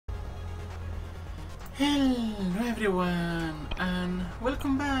Hello everyone, and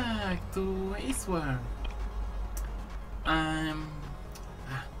welcome back to Eastward. I'm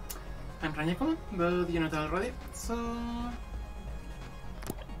tyrannical, but you know that already. So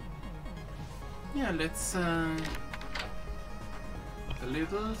yeah, let's a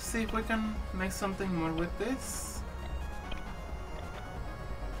little see if we can make something more with this.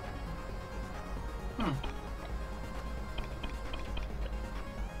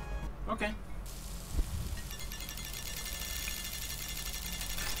 Okay.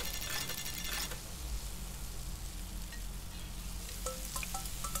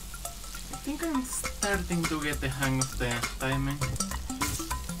 I think I'm starting to get the hang of the timing.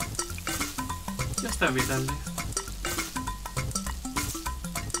 Just a bit at least.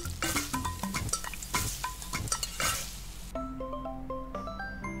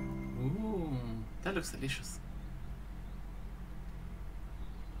 Ooh, that looks delicious.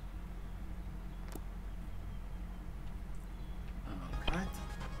 Alright.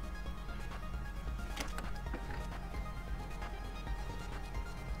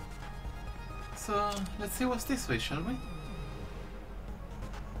 So, let's see what's this way, shall we?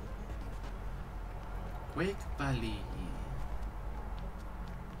 Wake Valley.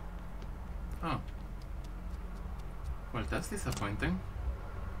 Oh. Well, that's disappointing.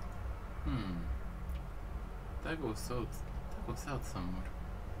 That goes out somewhere.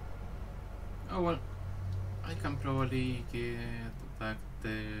 Oh well, I can probably get back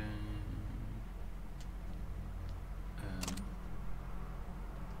the...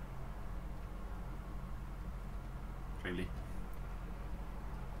 Really?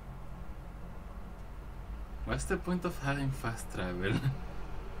 What's the point of having fast travel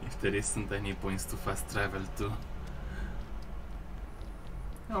if there isn't any points to fast travel to?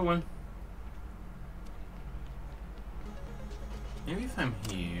 Oh well. Maybe if I'm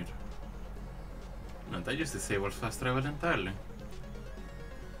here... No, that just disables fast travel entirely.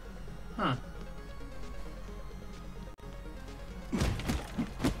 Huh.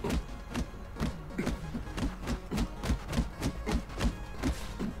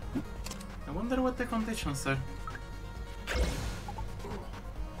 I wonder what the conditions are.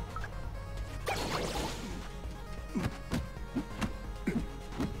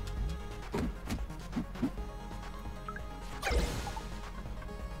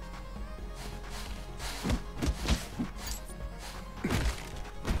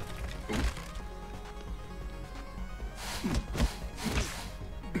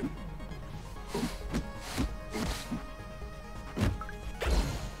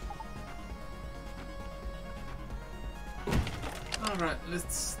 Alright,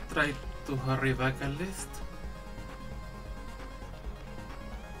 let's try to hurry back at least.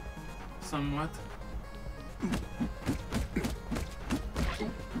 Somewhat.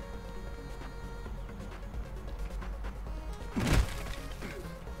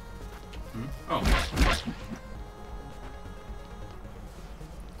 Oh.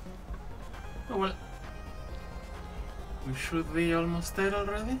 Oh well. We should be almost there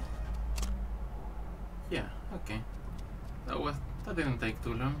already? Yeah, okay. That didn't take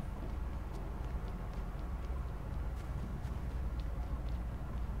too long.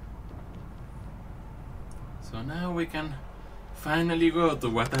 So now we can finally go to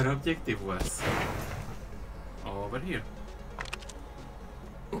what our objective was. Over here.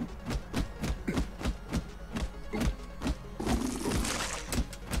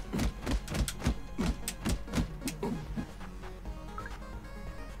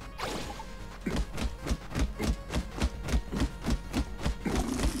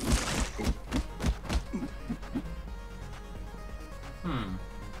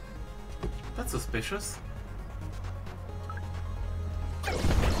 That's suspicious.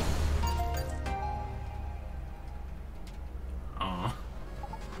 Oh.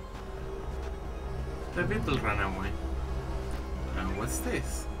 The beetle ran away. And what's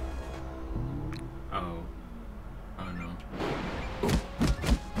this? Oh. Oh no.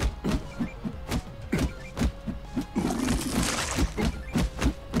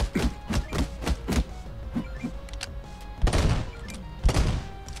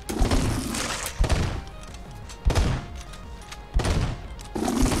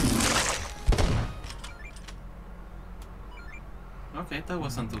 Okay, that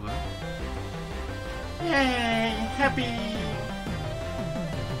wasn't too bad. Yay! Happy!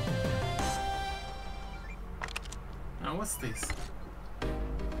 Now what's this?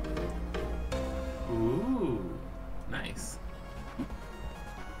 Ooh, nice.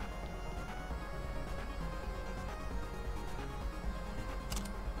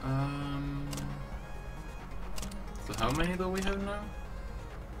 So how many do we have now?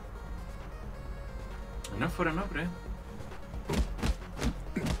 Enough for an upgrade.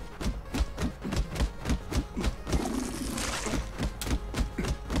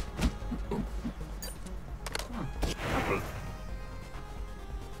 Apple.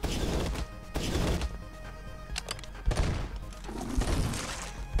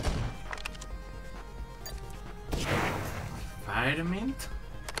 Fire mint?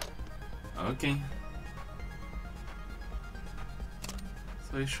 Okay.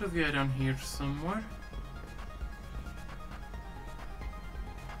 So it should be around here somewhere.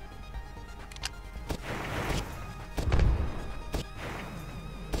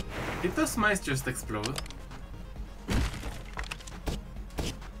 Did those mice just explode?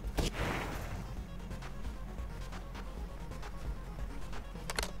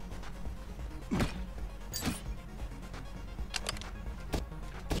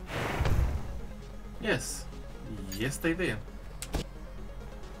 Yes. Yes, they did.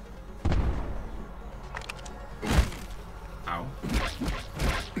 Ow.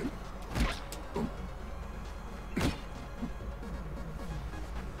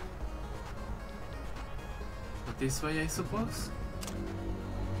 But this way, I suppose?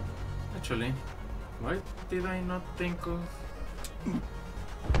 Actually, why did I not think of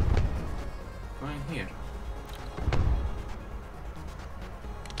going here?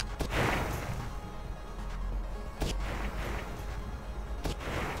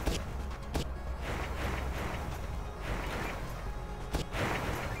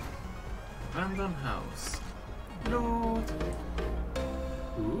 Abandoned house. Loot.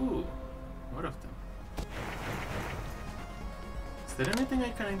 Ooh, more of them. Is there anything I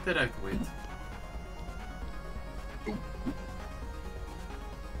can interact with?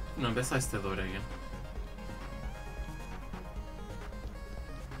 No, besides the door again.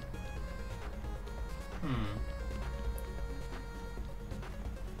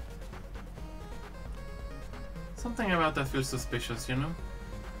 Something about that feels suspicious, you know?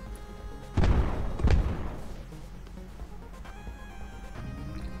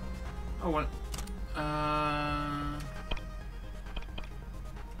 Oh well.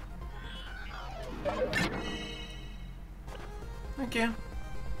 Okay.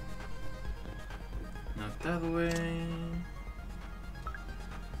 Not that way.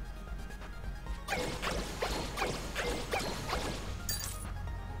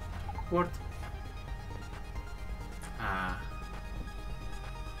 What? Ah.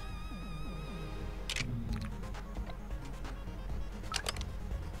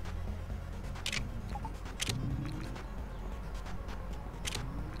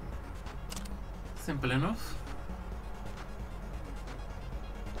 Simple enough.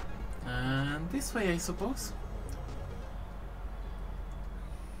 And this way, I suppose.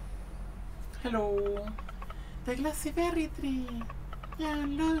 Hello. The glassy berry tree. Yeah,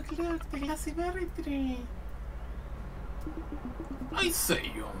 look, the glassy berry tree. I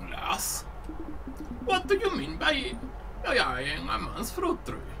say, young lass, what do you mean by eyeing a man's fruit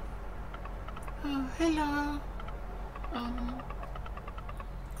tree? Oh, hello.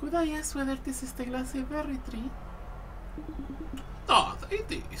 Could I ask whether this is the glassy berry tree? That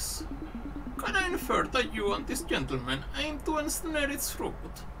it is. Can I infer that you and this gentleman aim to ensnare its fruit?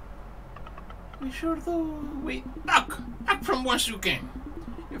 We sure do. Wait, back from whence you came.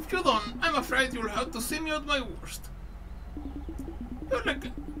 If you don't, I'm afraid you'll have to see me at my worst. You're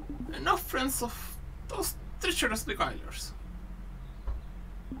like enough friends of those treacherous beguilers.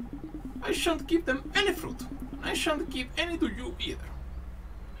 I shan't give them any fruit. I shan't give any to you either.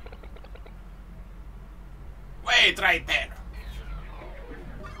 Wait right there.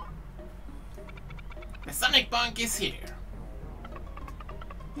 The Sonic Punk is here.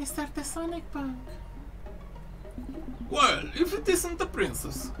 Is that the Sonic Punk? Well, if it isn't the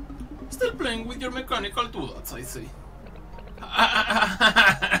princess. Still playing with your mechanical doodads, I see.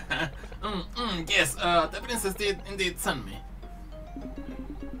 Yes, the princess did indeed send me.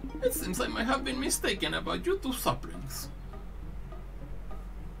 It seems I might have been mistaken about you two saplings.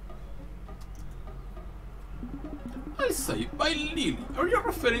 I say, by Lily, are you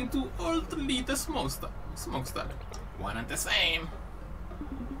referring to old Lita Smokestack? One and the same.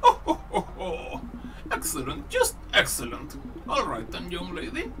 Oh. Excellent, just excellent. Alright then, young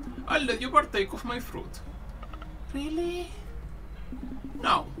lady, I'll let you partake of my fruit. Really?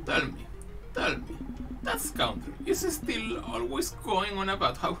 Now, tell me, that scoundrel is still always going on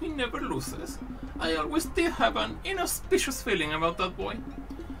about how he never loses. I always did have an inauspicious feeling about that boy.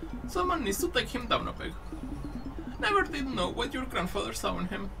 Someone needs to take him down a peg. Never did know what your grandfather saw in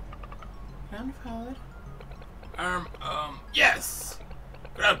him. Grandfather? Yes!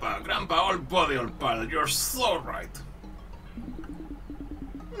 Grandpa, old body, old pal, you're so right.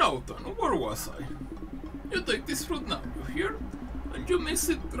 Now then, where was I? You take this fruit now, you hear? And you mix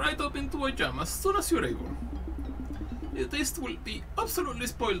it right up into a jam as soon as you're able. The taste will be absolutely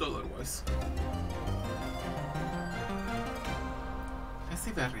spoiled otherwise.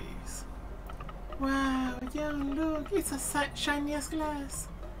 Glassy berries. Wow, John, look, it's as shiny as glass.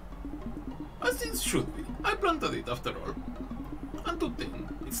 As it should be. I planted it after all. And to think,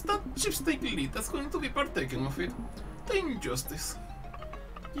 it's that chipstick lid that's going to be partaking of it. The injustice.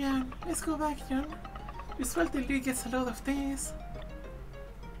 John, let's go back, John. Usually Lee gets a lot of this.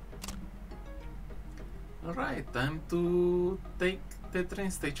 Alright, time to take the train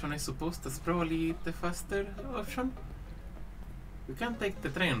station, I suppose. That's probably the faster option. We can take the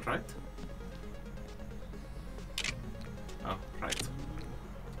train, right? Oh, right.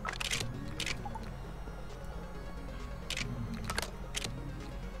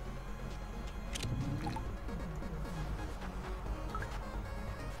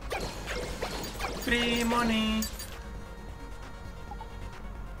 Free money!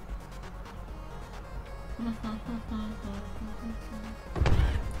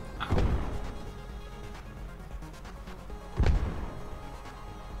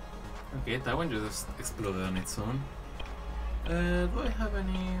 Okay, that one just exploded on its own. Do I have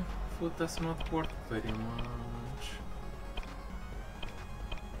any food that's not worth very much?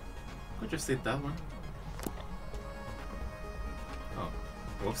 Could just eat that one. Oh,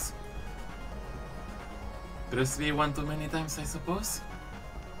 whoops. Press V one too many times, I suppose.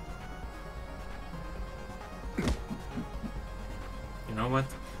 You know what?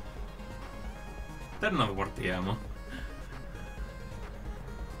 They're not worth the ammo.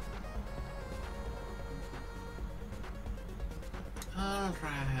 Alright.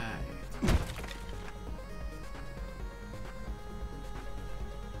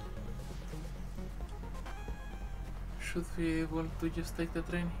 Should be able to just take the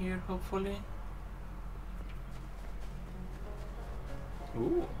train here, hopefully.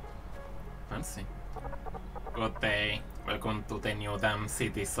 Ooh, fancy. Good day. Welcome to the New Dam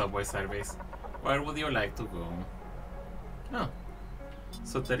City subway service. Where would you like to go? Oh.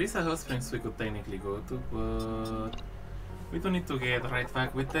 So there is a hot springs we could technically go to, but we don't need to get right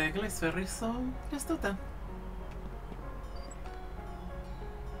back with the Glaze ferry, so let's do that.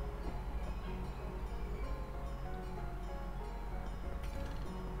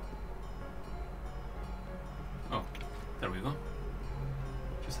 Oh, there we go.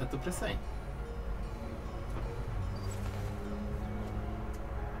 Just had to press A.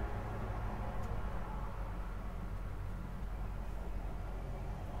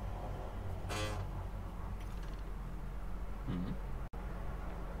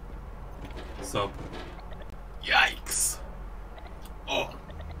 So, yikes! Oh,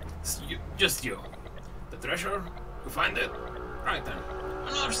 it's you, just you. The treasure? You find it? Right then.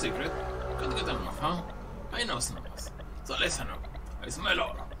 Another secret. Can't get enough, huh? I know smells. So listen up. I smell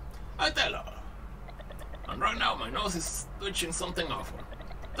all. I tell all. And right now my nose is twitching something awful.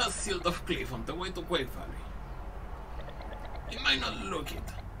 That's sealed off cliff on the way to Quake Valley. You might not look it,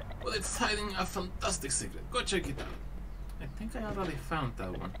 but it's hiding a fantastic secret. Go check it out. I think I already found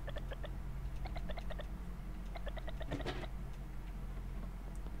that one.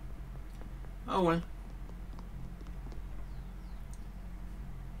 Oh well.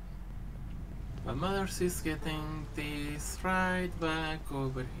 But Mothers is getting this right back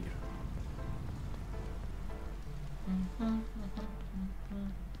over here.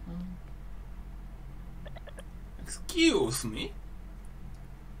 Excuse me?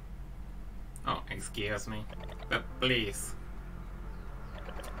 Oh, excuse me. But please.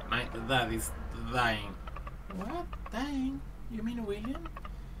 My dad is dying. What? Dying? You mean William?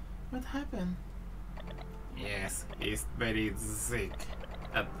 What happened? Yes, he's very sick.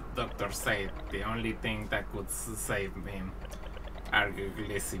 The doctor said the only thing that could save him are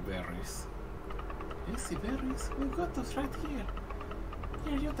glazy berries. Glazy berries? We got those right here.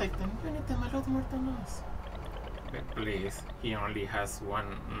 Here, you take them. You need them a lot more than us. But please, he only has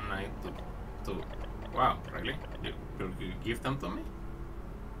one night to... Wow, really? You give them to me?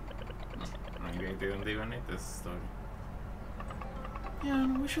 Maybe I didn't even need this story. Yeah,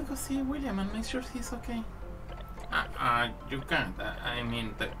 we should go see William and make sure he's okay. You can't. I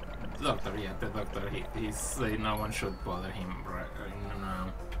mean, the doctor, yeah, the doctor, he said no one should bother him right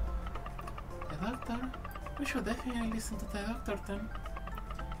now. The doctor? We should definitely listen to the doctor then.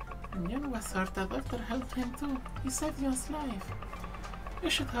 When John was hurt, the doctor helped him too. He saved John's life. We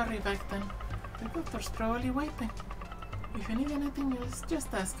should hurry back then. The doctor's probably waiting. If you need anything else,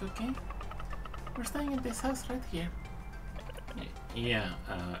 just ask, okay? We're staying in this house right here. Yeah.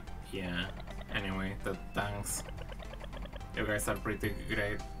 Anyway, thanks. You guys are pretty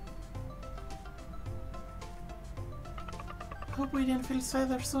great. Hope William feels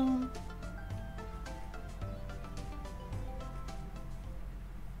better soon.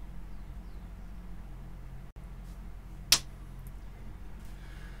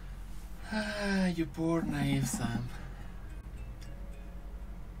 Ah, you poor naive Sam.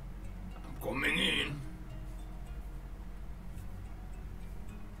 I'm coming in.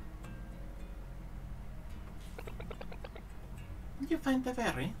 Did you find the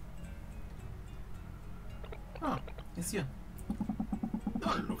ferry? Oh, it's you.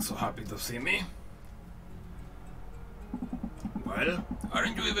 Don't look so happy to see me. Well,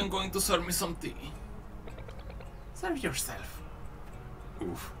 aren't you even going to serve me some tea? Serve yourself.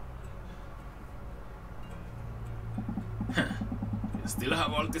 Oof. You still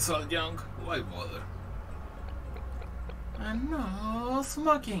have all this old junk? Why bother? And no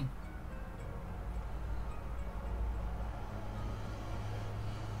smoking.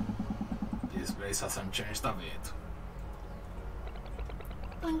 This place hasn't changed a bit.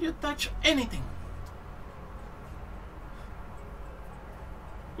 Don't you touch anything.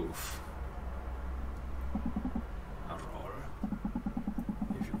 Oof. A roll.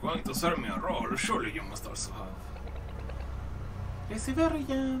 If you're going to serve me a roll, surely you must also have. Lazy berry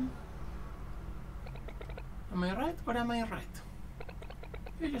jam. Am I right or am I right?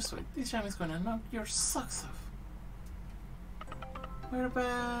 You just wait, this jam is gonna knock your socks off. We're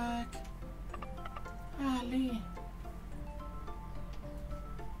back. Ali.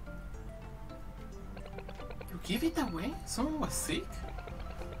 You gave it away? Someone was sick?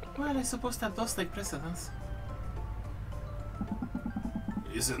 Well, I suppose that does take precedence.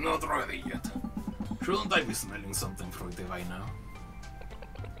 Is it not ready yet? Shouldn't I be smelling something fruity by now?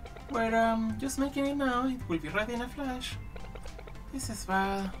 We're just making it now. It will be ready in a flash. This is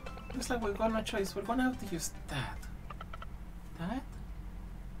bad. Looks like we've got no choice. We're gonna have to use that. That?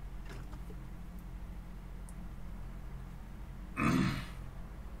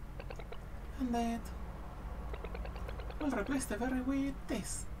 And that. We'll replace the berry with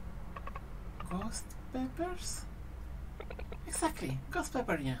this. Ghost peppers? Exactly, ghost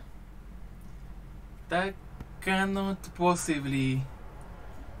pepper, yeah. That cannot possibly.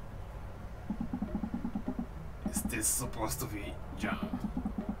 Is this supposed to be jam?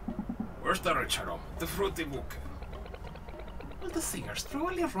 Where's the rich aroma? The fruity bouquet? Well, the cigars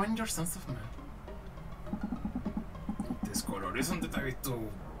probably ruined your sense of smell. This color isn't it a bit too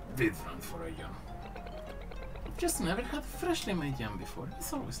vibrant for a jam? I've just never had freshly made jam before.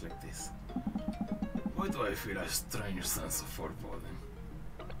 It's always like this. Why do I feel a strange sense of foreboding?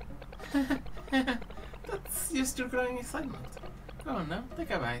 That's just your growing excitement. Go on now, take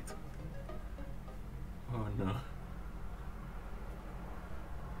a bite. Oh no.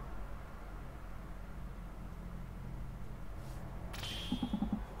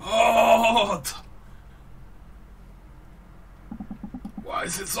 Hot! Why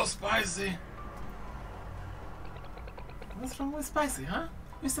is it so spicy? What's wrong with spicy, huh?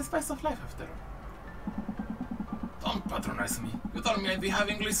 It's the spice of life after all. Don't patronize me. You told me I'd be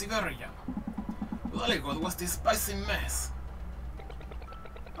having lazy berry jam. All I got was this spicy mess.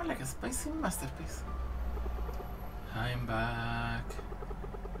 More like a spicy masterpiece. I'm back.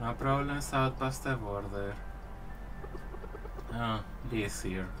 No problems out past the border. Oh, Liz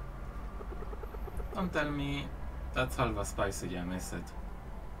here. Don't tell me that's all the spicy jam, is it?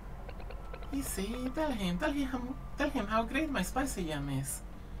 Easy, tell him how great my spicy jam is.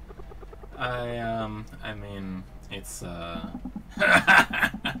 I mean, it's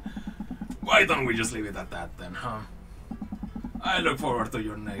Why don't we just leave it at that then, huh? I look forward to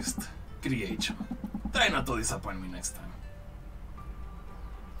your next creation. Try not to disappoint me next time.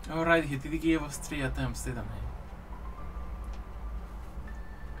 Alright, he did give us 3 attempts, didn't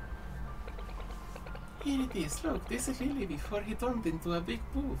he? Here it is, look, this is Lily before he turned into a big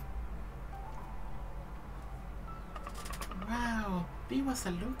booth. Wow, he was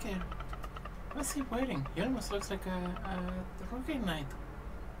a looker. What's he wearing? He almost looks like a rocket knight.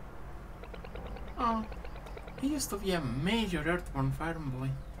 Oh, he used to be a major Earthborn farm boy.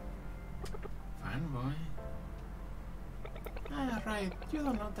 Farm boy? Ah, right, you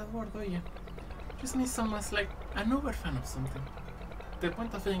don't know that word, do you? Just need someone like an uber fan of something. To the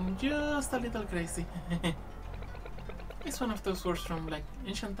point of being just a little crazy. It's one of those words from, like,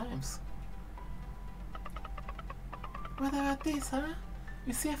 ancient times. What about this, huh?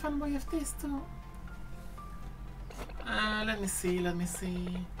 You see a fanboy of this too? Let me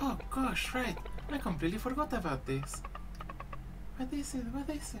see. Oh gosh, right. I completely forgot about this. What is it?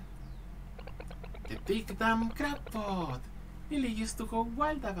 The big damn crab pot! Lily used to go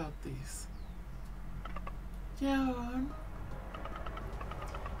wild about this. John.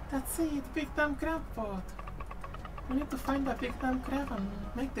 That's it, big damn crab pot. We need to find a big damn crab and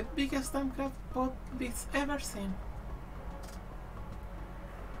make the biggest damn crab boat this ever seen.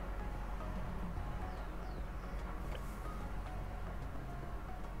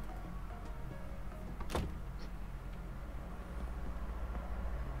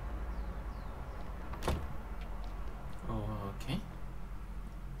 Okay.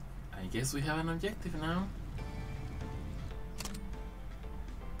 I guess we have an objective now.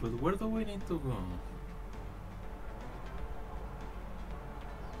 But where do we need to go?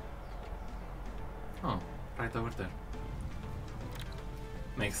 Oh, right over there.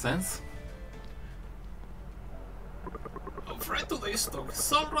 Makes sense. Afraid today's stock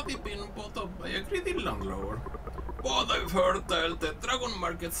has already been bought up by a greedy landlord. But I've heard tell the dragon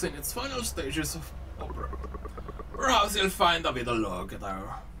market's in its final stages of opera. Perhaps you'll find a bit of luck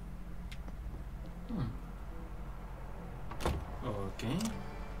there. Okay.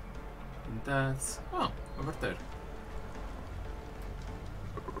 That's... oh, over there.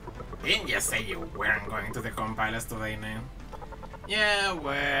 Didn't you say you weren't going to the compilers today now? Yeah,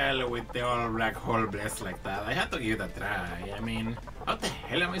 well, with the old black hole blessed like that, I had to give it a try. I mean, how the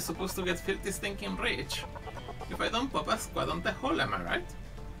hell am I supposed to get filthy stinking rich? If I don't pop a squad on the hole, am I right?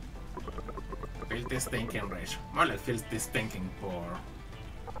 Filthy stinking rich. More like filthy stinking poor.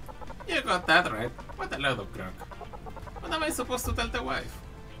 You got that right. What a load of crock. What am I supposed to tell the wife?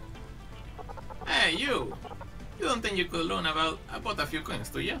 Hey, you! You don't think you could learn about a few coins,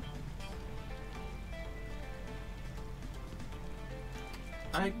 do you?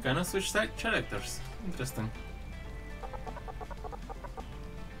 I gonna switch side characters. Interesting.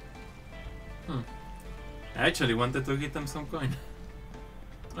 I actually wanted to get them some coin.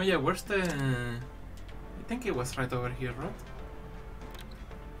 Oh yeah, where's the... I think it was right over here, right?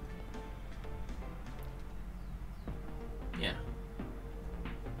 Yeah.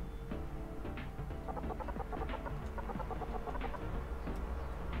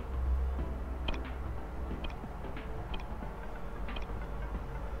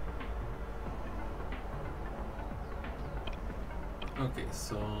 Okay,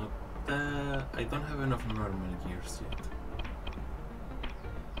 so I don't have enough normal gears yet.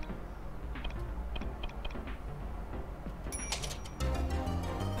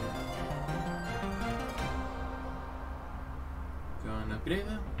 Gonna upgrade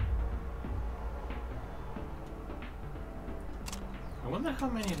them. I wonder how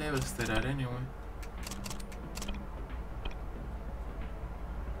many levels there are anyway.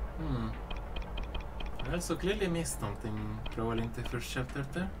 I also clearly missed something probably in the first chapter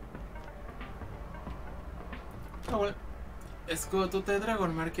there. Oh well, let's go to the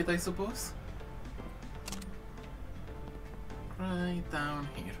dragon market, I suppose. Right down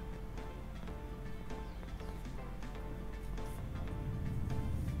here.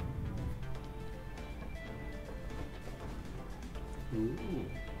 Ooh.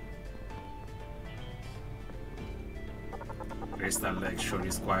 Crystal Lake sure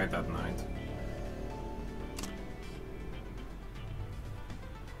is quiet at night.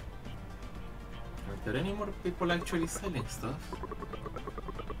 Are there any more people actually selling stuff?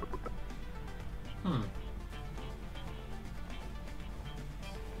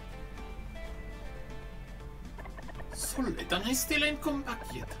 So late and I still ain't come back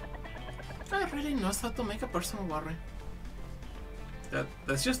yet. That really knows how to make a person worry.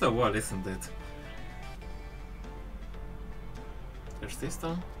 That's just a wall, isn't it? There's this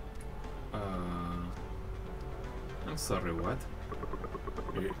though. I'm sorry, what?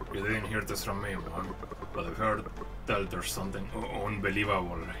 You didn't hear this from me, man, but I've heard that there's something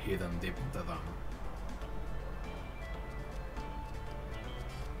unbelievable hidden deep in the dam.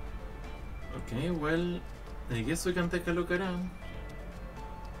 Okay, well, I guess we can take a look around.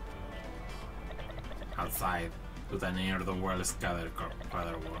 Outside, to the near the world's gathered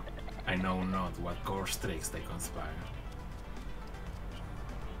war, I know not what coarse tricks they conspire.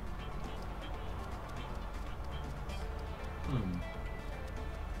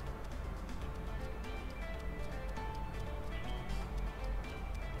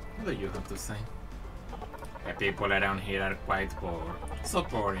 What do you have to say? The people around here are quite poor. So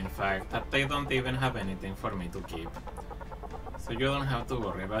poor, in fact, that they don't even have anything for me to keep. So you don't have to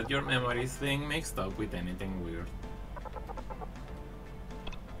worry about your memories being mixed up with anything weird.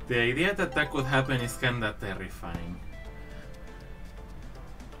 The idea that that could happen is kinda terrifying.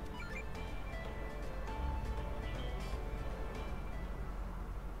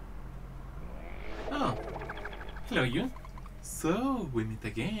 Oh, hello you. So, we meet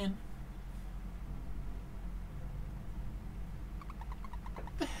again.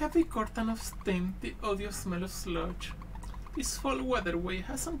 The heavy curtain of steam, the odious smell of sludge. This fall weatherway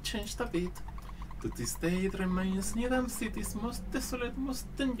hasn't changed a bit. To this day it remains Needham City's most desolate, most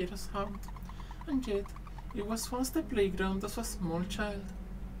dangerous haunt. And yet, it was once the playground of a small child.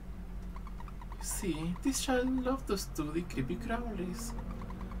 You see, this child loved to study creepy crawlies.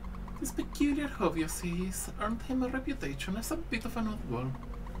 This peculiar hobby of his earned him a reputation as a bit of an oddball.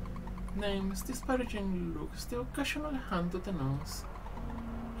 Names, disparaging looks, the occasional hand to the nose.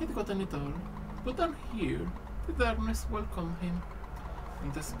 He'd gotten it all, but down here, the darkness welcomed him,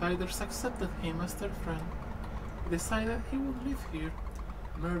 and the spiders accepted him as their friend. He decided he would live here,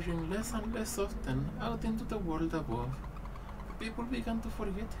 merging less and less often out into the world above. The people began to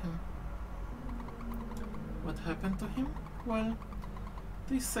forget him. What happened to him? Well,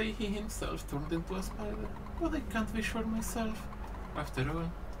 they say he himself turned into a spider, but I can't be sure myself. After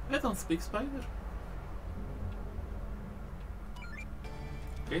all, I don't speak spider.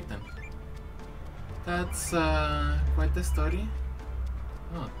 Okay then. That's quite a story.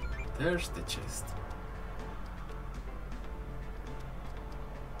 Oh, there's the chest.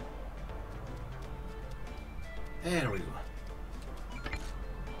 There we go.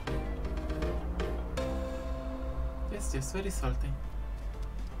 Yes, very salty.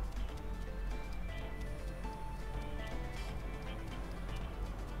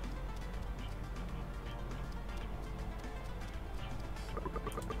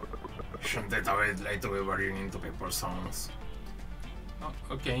 Shouldn't it have it late to be worrying into people's homes? Oh,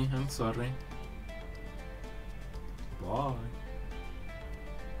 okay, I'm sorry. Bye.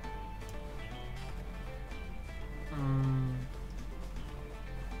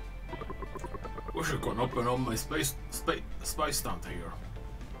 Wish I could open up my space stamp here.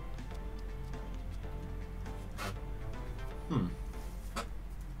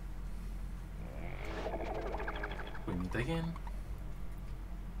 We meet again.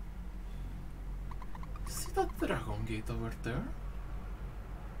 See that dragon gate over there?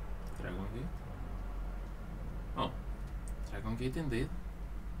 Dragon gate? Oh, dragon gate indeed.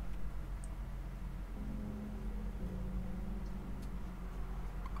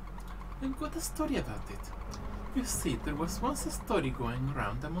 I've got a story about it. You see, there was once a story going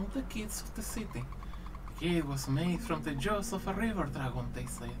around among the kids of the city. The gate was made from the jaws of a river dragon, they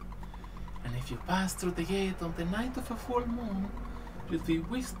said. And if you pass through the gate on the night of a full moon, you'll be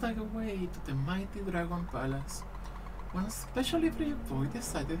whisked away to the mighty dragon palace. One especially brave boy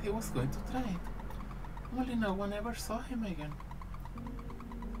decided he was going to try it. Only no one ever saw him again.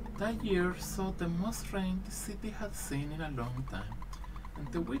 That year saw the most rain the city had seen in a long time,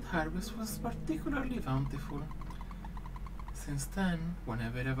 and the wheat harvest was particularly bountiful. Since then,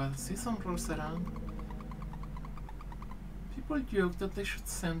 whenever a bad season rolls around, people joke that they should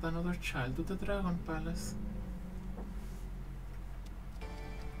send another child to the Dragon Palace.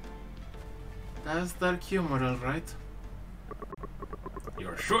 That's dark humor, alright.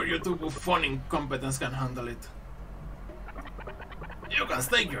 You're sure you two buffon incompetence can handle it? You can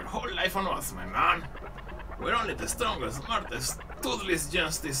stake your whole life on us, my man. We're only the strongest, smartest, toothless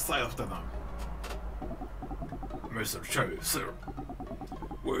gents this side of the dam. Mr. Cherry, sir.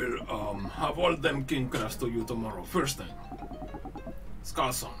 We'll, have all them king crabs to you tomorrow, first thing.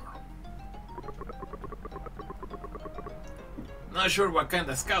 Skull's honor. Not sure what kind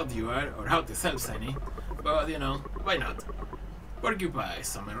of scout you are, or how this helps any, but you know, why not?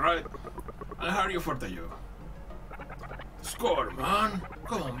 Porcupines, am I right? I'll hire you for the job. Score, man!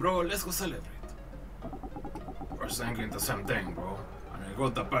 Come on, bro, let's go celebrate. We're thinking the same thing, bro, and I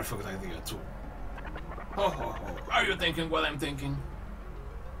got the perfect idea too. Ho ho ho, are you thinking what I'm thinking?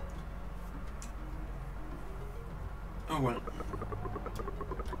 Oh well.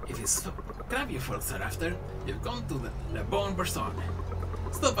 If it's crab you folks are after, you've come to the Le Bon Person.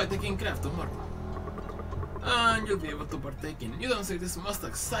 Stop by taking crab tomorrow. And you'll be able to partake in New City's most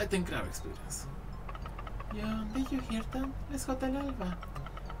exciting crab experience. Yeah, did you hear that? Let's go tell Alba.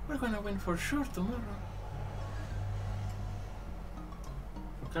 We're gonna win for sure tomorrow.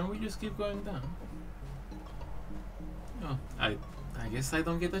 Can we just keep going down? Oh, I guess I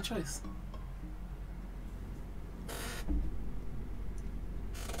don't get a choice.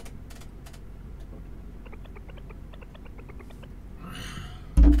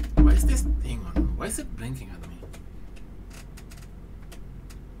 Why is this thing on? Why is it blinking at me?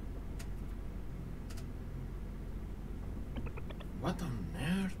 What on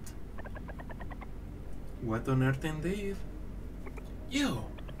earth? What on earth indeed? You!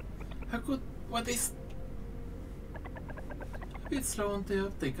 How could... what is... a bit slow on the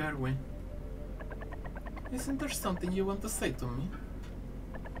uptake, are we? Isn't there something you want to say to me?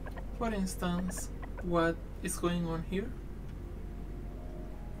 For instance, what is going on here?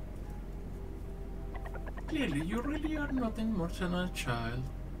 Clearly, you really are nothing more than a child.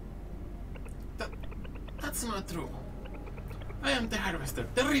 That's not true. I am the harvester,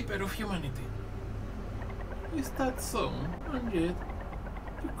 the reaper of humanity. Is that so? And yet,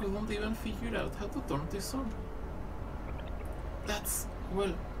 you couldn't even figure out how to turn this on. That's,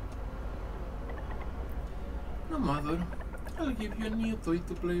 well... No matter. I'll give you a new toy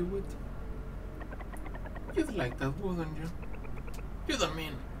to play with. You'd like that, wouldn't you? You don't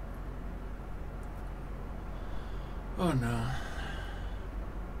mean... Oh no.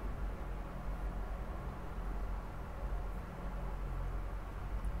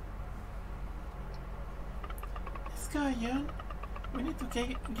 Jan. We need to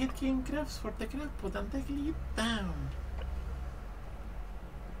get King Crabs for the crab pot and take it down.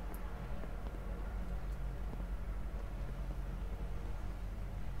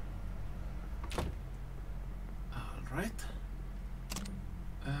 Alright.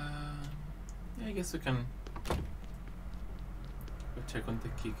 I guess we can go check on the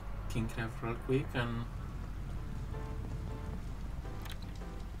King Crab real quick and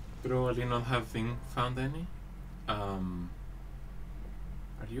probably not having found any. Are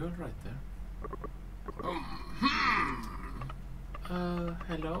you alright there?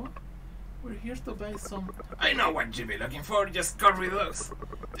 Hello? We're here to buy some... I know what you'd be looking for, just curry those.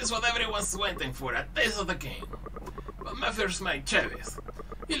 This is what everyone's waiting for, a taste of the king. But my first mate, Chevis.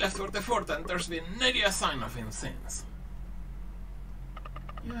 He left for the fort and there's been nearly a sign of him since.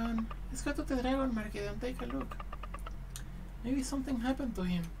 Jan, let's go to the dragon market and take a look. Maybe something happened to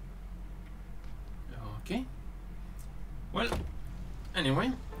him. Okay. Well,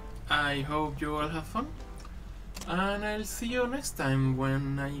 anyway, I hope you all have fun. And I'll see you next time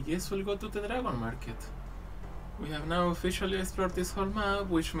when I guess we'll go to the dragon market. We have now officially explored this whole map,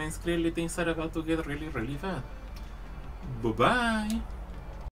 which means clearly things are about to get really, really bad. Bye-bye!